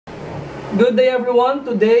Good day everyone.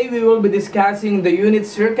 Today we will be discussing the unit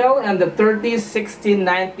circle and the 30, 60,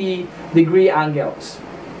 90 degree angles.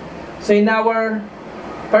 So in our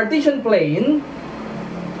partition plane,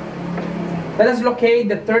 let us locate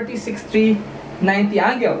the 30, 60, 90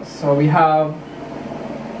 angles. So we have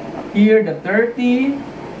here the 30,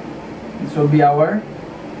 this will be our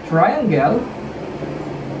triangle,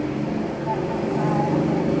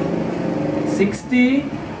 60,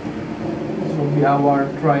 this will be our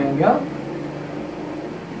triangle,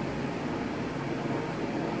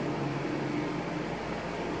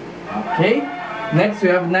 okay. Next we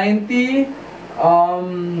have 90,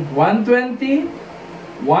 120,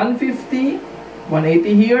 150,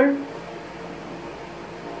 180 here.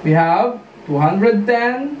 We have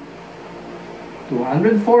 210,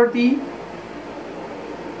 240,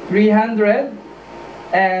 300,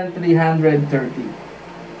 and 330.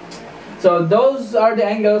 So those are the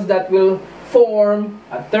angles that will form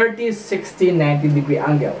a 30, 60, 90 degree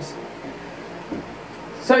angles.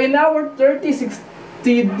 So in our 30, 60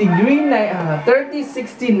 30,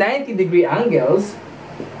 60, 90 degree angles,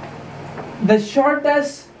 the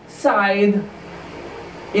shortest side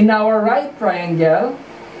in our right triangle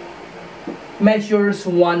measures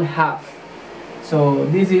 1/2. So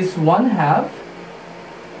this is 1/2,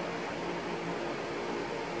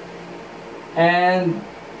 and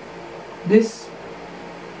this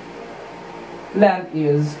length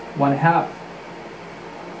is 1/2.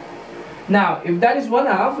 Now, if that is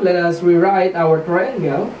 1/2, let us rewrite our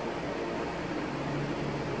triangle.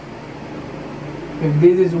 If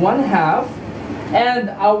this is 1/2 and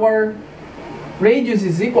our radius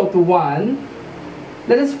is equal to 1,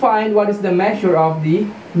 let us find what is the measure of the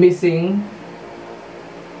missing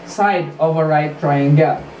side of a right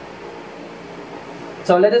triangle.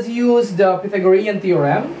 So let us use the Pythagorean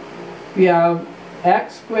Theorem. We have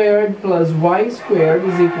x squared plus y squared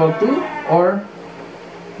is equal to, or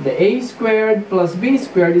the a squared plus b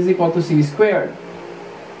squared is equal to c squared.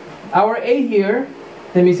 Our a here,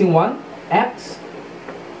 the missing one, x,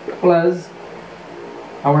 plus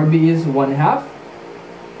our b is 1/2,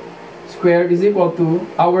 squared is equal to,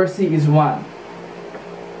 our c is 1.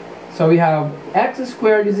 So we have x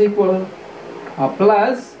squared is equal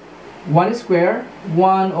plus 1 square,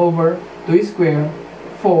 1 over 2 square,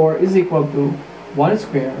 4 is equal to 1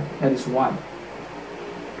 square, that is 1.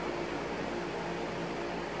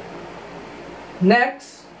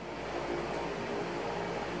 Next,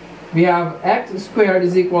 we have x squared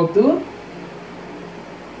is equal to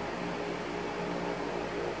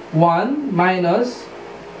 1 minus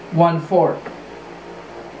 1/4.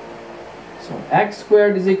 So x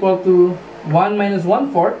squared is equal to 1 minus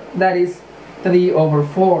 1/4, that is 3 over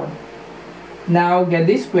 4. Now get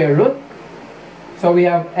the square root. So we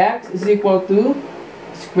have x is equal to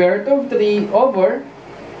square root of 3 over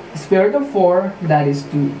square root of 4, that is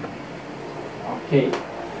 2. Okay,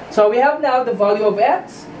 so we have now the value of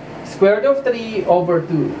x, square root of 3 over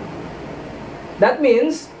 2. That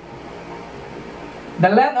means the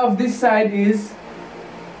length of this side is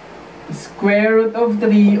square root of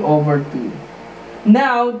 3 over 2.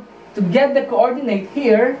 Now, to get the coordinate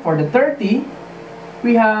here for the 30,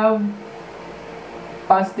 we have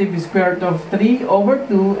positive square root of 3 over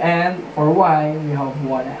 2, and for y, we have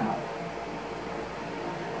 1/2.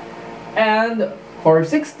 And for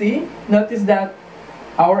 60, notice that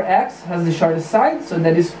our x has the shortest side, so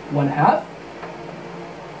that is 1/2.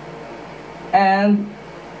 And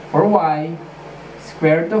for y,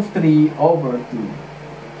 square root of 3 over 2.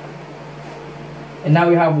 And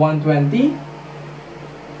now we have 120.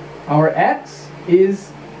 Our x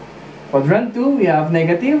is quadrant 2, we have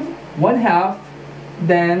negative 1/2,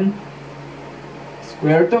 then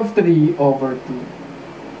square root of 3 over 2.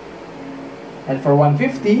 And for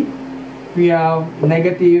 150, we have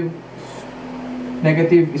negative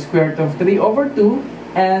square root of 3 over 2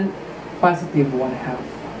 and positive 1/2.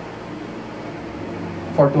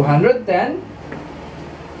 For 210,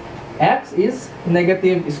 x is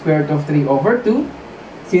negative square root of 3 over 2.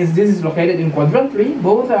 Since this is located in quadrant 3,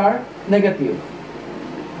 both are negative.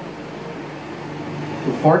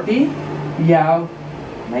 240, we have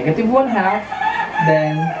negative 1/2,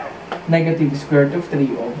 then negative square root of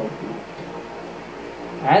 3 over 2.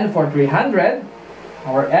 And for 300,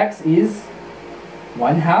 our x is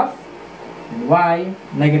 1/2, and y,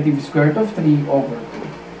 negative square root of 3 over 2.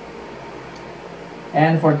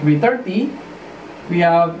 And for 330, we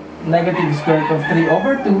have negative square root of 3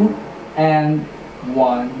 over 2 and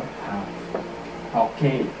 1/2.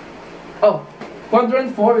 Okay. Oh,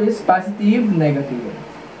 quadrant 4 is positive, negative.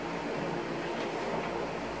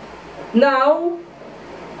 Now,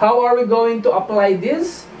 how are we going to apply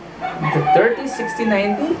this? The 30, 60,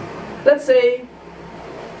 90? Let's say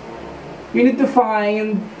you need to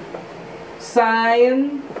find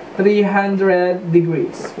sine 300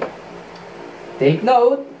 degrees. Take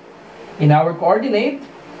note, in our coordinate,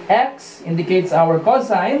 x indicates our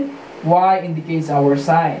cosine, y indicates our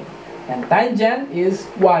sine, and tangent is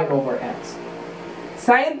y over x.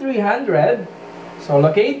 Sine 300, so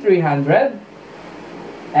locate 300,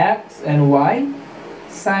 x and y.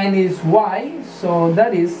 Sine is y, so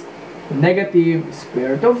that is negative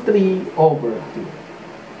square root of 3 over 2.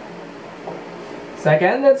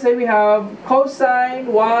 Second, let's say we have cosine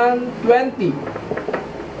 120.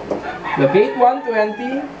 Locate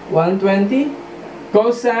 120,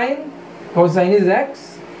 cosine is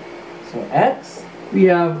x, so x, we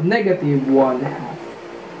have negative 1/2.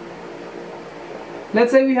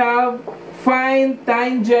 Let's say we have find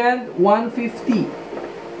tangent 150.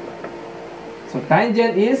 So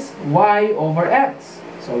tangent is y over x.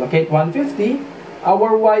 So locate 150,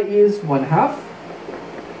 our y is 1/2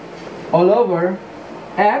 all over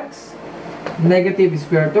x, negative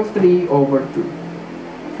square root of 3 over 2.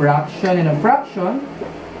 Fraction and a fraction,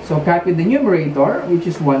 so copy the numerator, which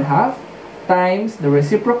is 1/2, times the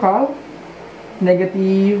reciprocal,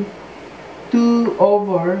 negative 2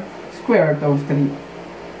 over square root of 3.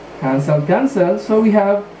 Cancel, cancel, so we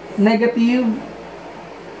have negative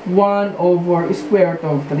 1 over square root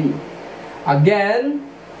of 3. Again,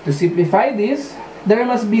 to simplify this, there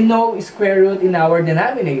must be no square root in our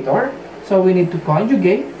denominator, so we need to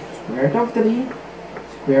conjugate square root of 3,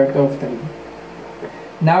 square root of 3.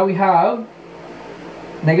 Now we have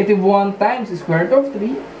negative 1 times square root of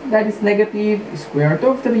 3, that is negative square root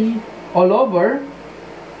of 3 all over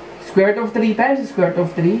square root of 3 times square root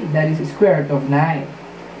of 3, that is square root of 9.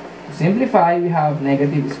 To simplify, we have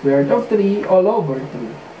negative square root of 3 all over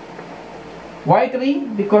 3. Why 3?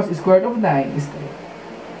 Because square root of 9 is 3.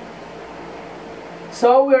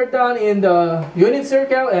 So we are done in the unit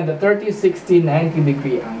circle and the 30, 60, 90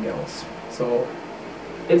 degree angles. So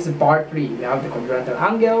it's part 3. We have the quadrilateral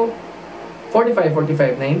angle, 45,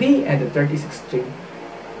 45, 90, and the 30, 60,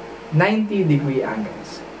 90 degree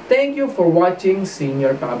angles. Thank you for watching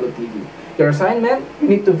Senior Pablo TV. Your assignment, you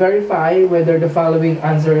need to verify whether the following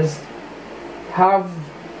answers have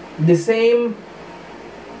the same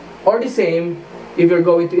or the same if you're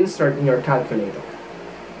going to insert in your calculator.